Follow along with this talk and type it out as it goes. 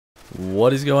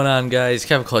What is going on, guys?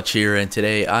 Kevin Clutch here, and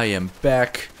today I am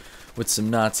back with some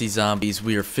Nazi zombies.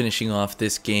 We are finishing off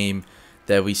this game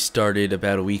that we started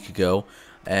about a week ago,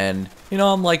 and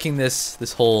I'm liking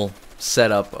this whole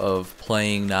setup of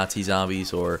playing Nazi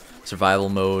zombies or survival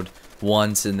mode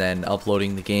once and then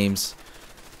uploading the games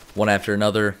one after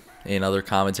another in other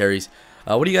commentaries.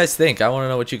 What do you guys think? I want to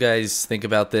know what you guys think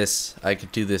about this. I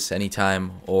could do this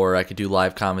anytime, or I could do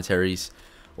live commentaries,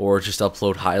 or just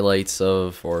upload highlights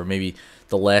of, or maybe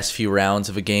the last few rounds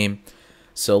of a game.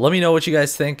 So let me know what you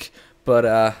guys think. But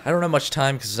I don't have much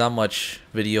time because there's not much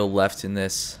video left in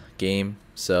this game,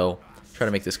 so try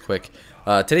to make this quick.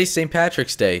 Today's St.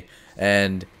 Patrick's Day,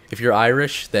 and if you're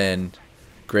Irish, then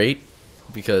great,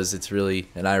 because it's really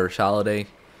an Irish holiday.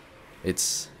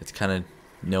 It's kind of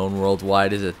known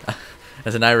worldwide as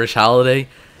as an Irish holiday.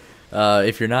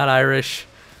 If you're not Irish,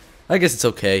 I guess it's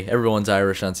okay. Everyone's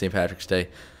Irish on St. Patrick's Day.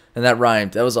 And that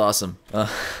rhymed. That was awesome.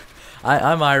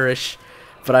 I'm Irish,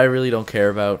 but I really don't care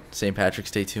about St.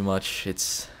 Patrick's Day too much.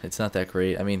 It's not that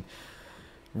great. I mean,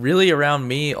 really around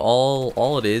me,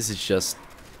 all it is just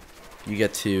you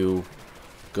get to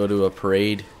go to a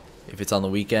parade if it's on the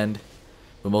weekend.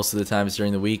 But most of the time it's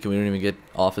during the week, and we don't even get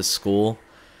off of school.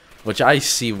 Which I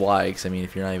see why, because I mean,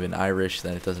 if you're not even Irish,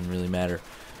 then it doesn't really matter.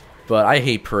 But I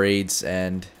hate parades,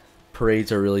 and parades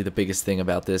are really the biggest thing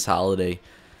about this holiday.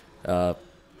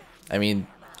 I mean,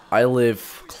 I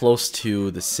live close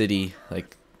to the city,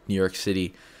 like New York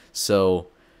City, so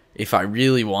if I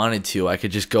really wanted to, I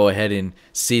could just go ahead and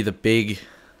see the big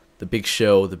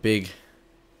show, the big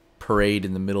parade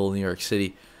in the middle of New York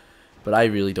City. But I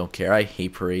really don't care. I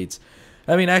hate parades.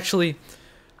 I mean, actually,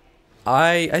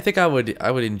 I think I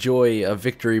would enjoy a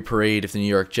victory parade if the New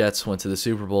York Jets went to the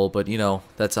Super Bowl, but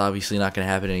that's obviously not going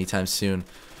to happen anytime soon.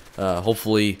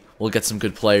 Hopefully we'll get some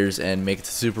good players and make it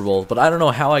to the Super Bowl. But I don't know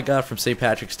how I got from St.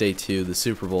 Patrick's Day to the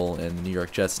Super Bowl and the New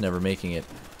York Jets never making it,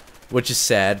 which is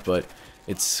sad, but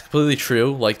it's completely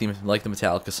true, like the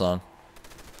Metallica song.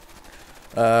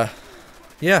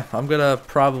 Yeah, I'm gonna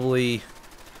probably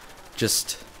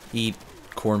just eat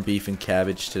corned beef and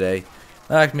cabbage today.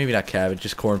 Maybe not cabbage,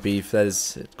 just corned beef.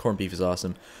 Corned beef is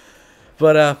awesome.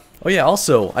 But oh yeah,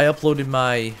 also I uploaded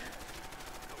my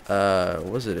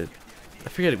what was it? I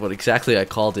forget what exactly I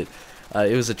called it.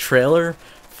 It was a trailer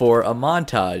for a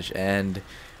montage, and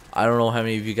I don't know how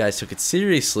many of you guys took it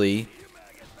seriously,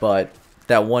 but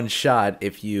that one shot,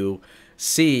 if you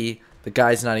see the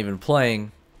guy's not even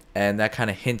playing, and that kind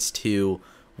of hints to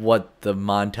what the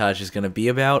montage is going to be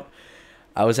about.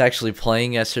 I was actually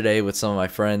playing yesterday with some of my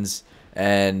friends,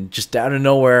 and just out of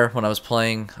nowhere when I was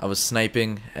playing, I was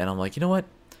sniping, and I'm like, you know what?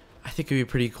 I think it'd be a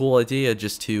pretty cool idea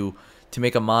just to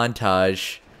make a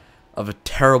montage of a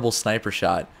terrible sniper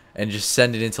shot and just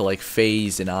send it into like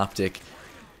phase and optic,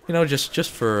 just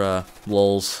for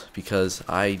lulz, because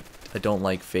I don't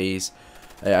like phase.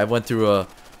 I went through a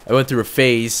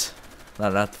phase,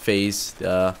 not the phase.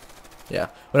 Yeah,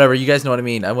 whatever. You guys know what I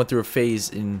mean. I went through a phase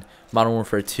in Modern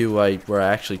Warfare 2 where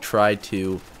I actually tried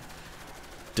to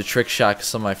trick shot, because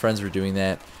some of my friends were doing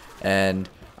that, and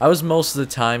I was most of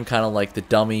the time kind of like the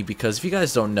dummy, because if you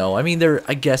guys don't know, I mean,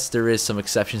 I guess there is some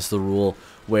exceptions to the rule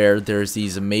where there's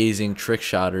these amazing trick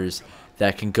shotters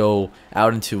that can go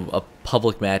out into a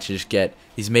public match and just get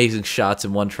these amazing shots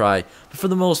in one try. But for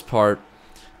the most part,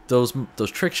 those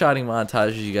trick shotting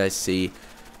montages you guys see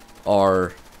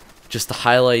are just the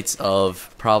highlights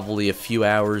of probably a few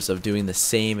hours of doing the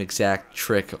same exact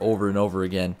trick over and over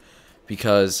again,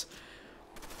 because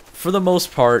for the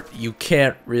most part you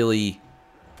can't really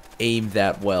aim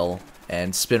that well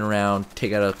and spin around,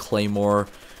 take out a claymore,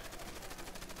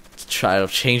 try to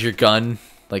change your gun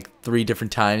like 3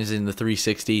 different times in the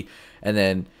 360, and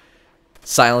then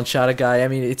silent shot a guy. I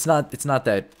mean, it's not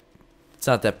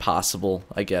that possible,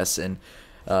 I guess. And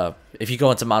if you go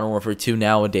into Modern Warfare 2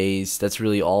 nowadays, that's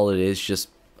really all it is, just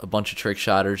a bunch of trick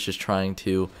shotters just trying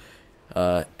to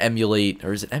emulate,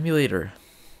 or is it emulate, or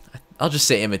I'll just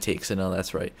say imitate, because I know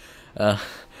that's right.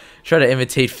 Try to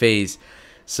imitate phase.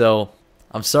 So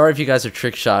I'm sorry if you guys are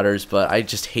trick shotters, but I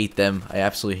just hate them. I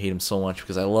absolutely hate them so much,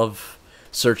 because I love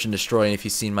search and destroy. And if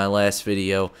you've seen my last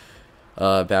video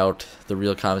about the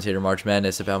real commentator March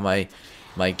Madness, about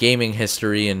my gaming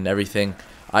history and everything,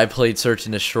 I played search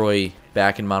and destroy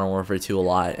back in Modern Warfare 2 a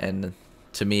lot, and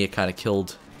to me it kind of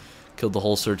killed the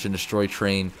whole search and destroy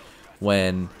train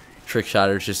when trick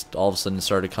shotters just all of a sudden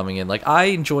started coming in. Like, I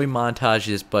enjoy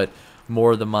montages, but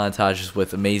more of the montages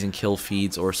with amazing kill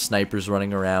feeds or snipers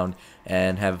running around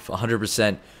and have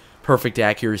 100% perfect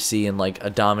accuracy and like a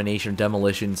domination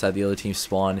demolition inside the other team's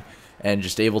spawn, and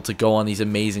just able to go on these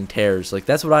amazing tears. Like,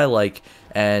 that's what I like,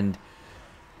 and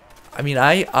I mean,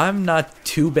 I'm not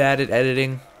too bad at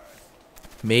editing.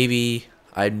 Maybe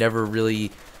I've never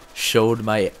really showed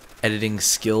my editing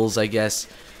skills, I guess.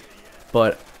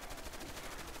 But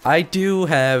I do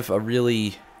have a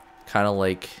really kind of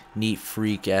like neat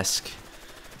freak-esque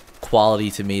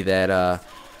quality to me that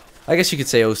I guess you could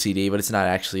say OCD, but it's not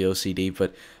actually OCD.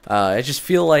 But I just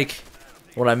feel like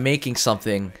when I'm making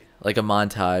something like a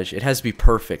montage, it has to be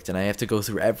perfect, and I have to go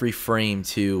through every frame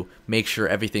to make sure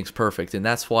everything's perfect. And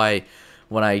that's why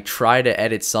when I try to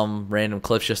edit some random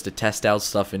clips just to test out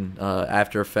stuff in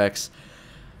After Effects,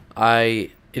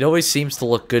 it always seems to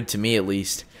look good to me, at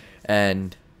least.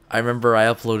 And I remember I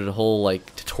uploaded a whole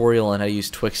like tutorial on how to use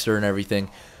Twixtor and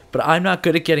everything, but I'm not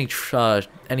good at getting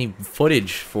any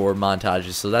footage for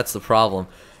montages, so that's the problem.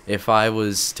 If I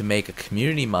was to make a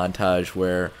community montage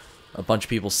where a bunch of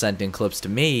people sent in clips to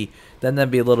me, then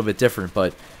that'd be a little bit different.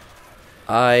 But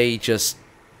I just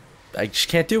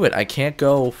can't do it. I can't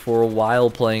go for a while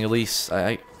playing. At least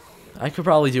I could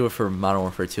probably do it for Modern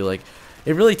Warfare 2. Like,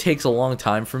 it really takes a long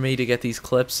time for me to get these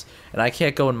clips, and I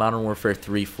can't go in Modern Warfare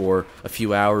 3 for a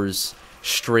few hours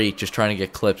straight just trying to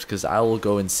get clips, because I will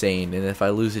go insane. And if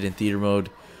I lose it in theater mode,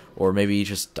 or maybe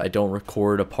just I don't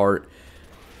record a part,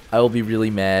 I will be really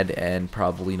mad and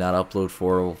probably not upload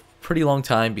for a pretty long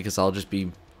time, because I'll just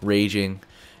be raging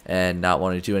and not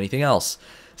want to do anything else.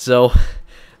 So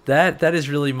that is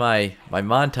really my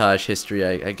montage history.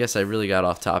 I guess I really got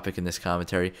off topic in this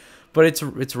commentary, but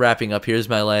it's wrapping up. Here's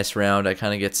my last round. I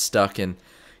kind of get stuck, and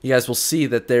you guys will see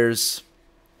that there's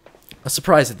a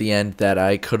surprise at the end that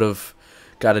I could have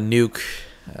got a nuke.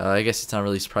 I guess it's not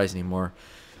really a surprise anymore.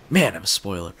 Man, I'm a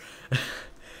spoiler.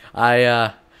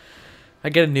 I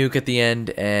get a nuke at the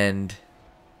end, and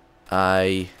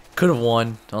I could have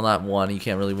won. Well, not won. You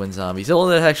can't really win zombies. Well,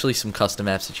 there's actually some custom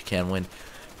maps that you can win.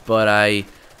 But I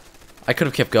could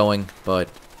have kept going, but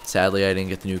sadly I didn't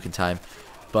get the nuke in time.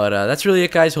 But that's really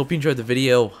it, guys. Hope you enjoyed the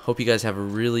video. Hope you guys have a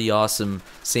really awesome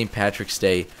St. Patrick's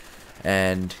Day.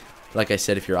 And like I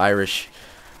said, if you're Irish,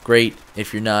 great.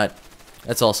 If you're not,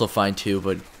 that's also fine too.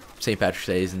 But St. Patrick's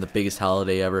Day isn't the biggest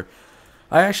holiday ever.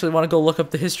 I actually want to go look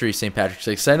up the history of St. Patrick's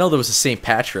Day, because I know there was a St.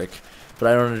 Patrick,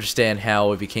 but I don't understand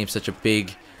how it became such a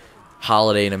big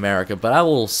holiday in America. But I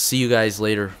will see you guys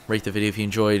later. Rate the video if you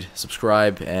enjoyed,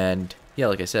 subscribe, and yeah,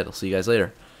 like I said, I'll see you guys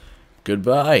later.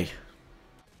 Goodbye.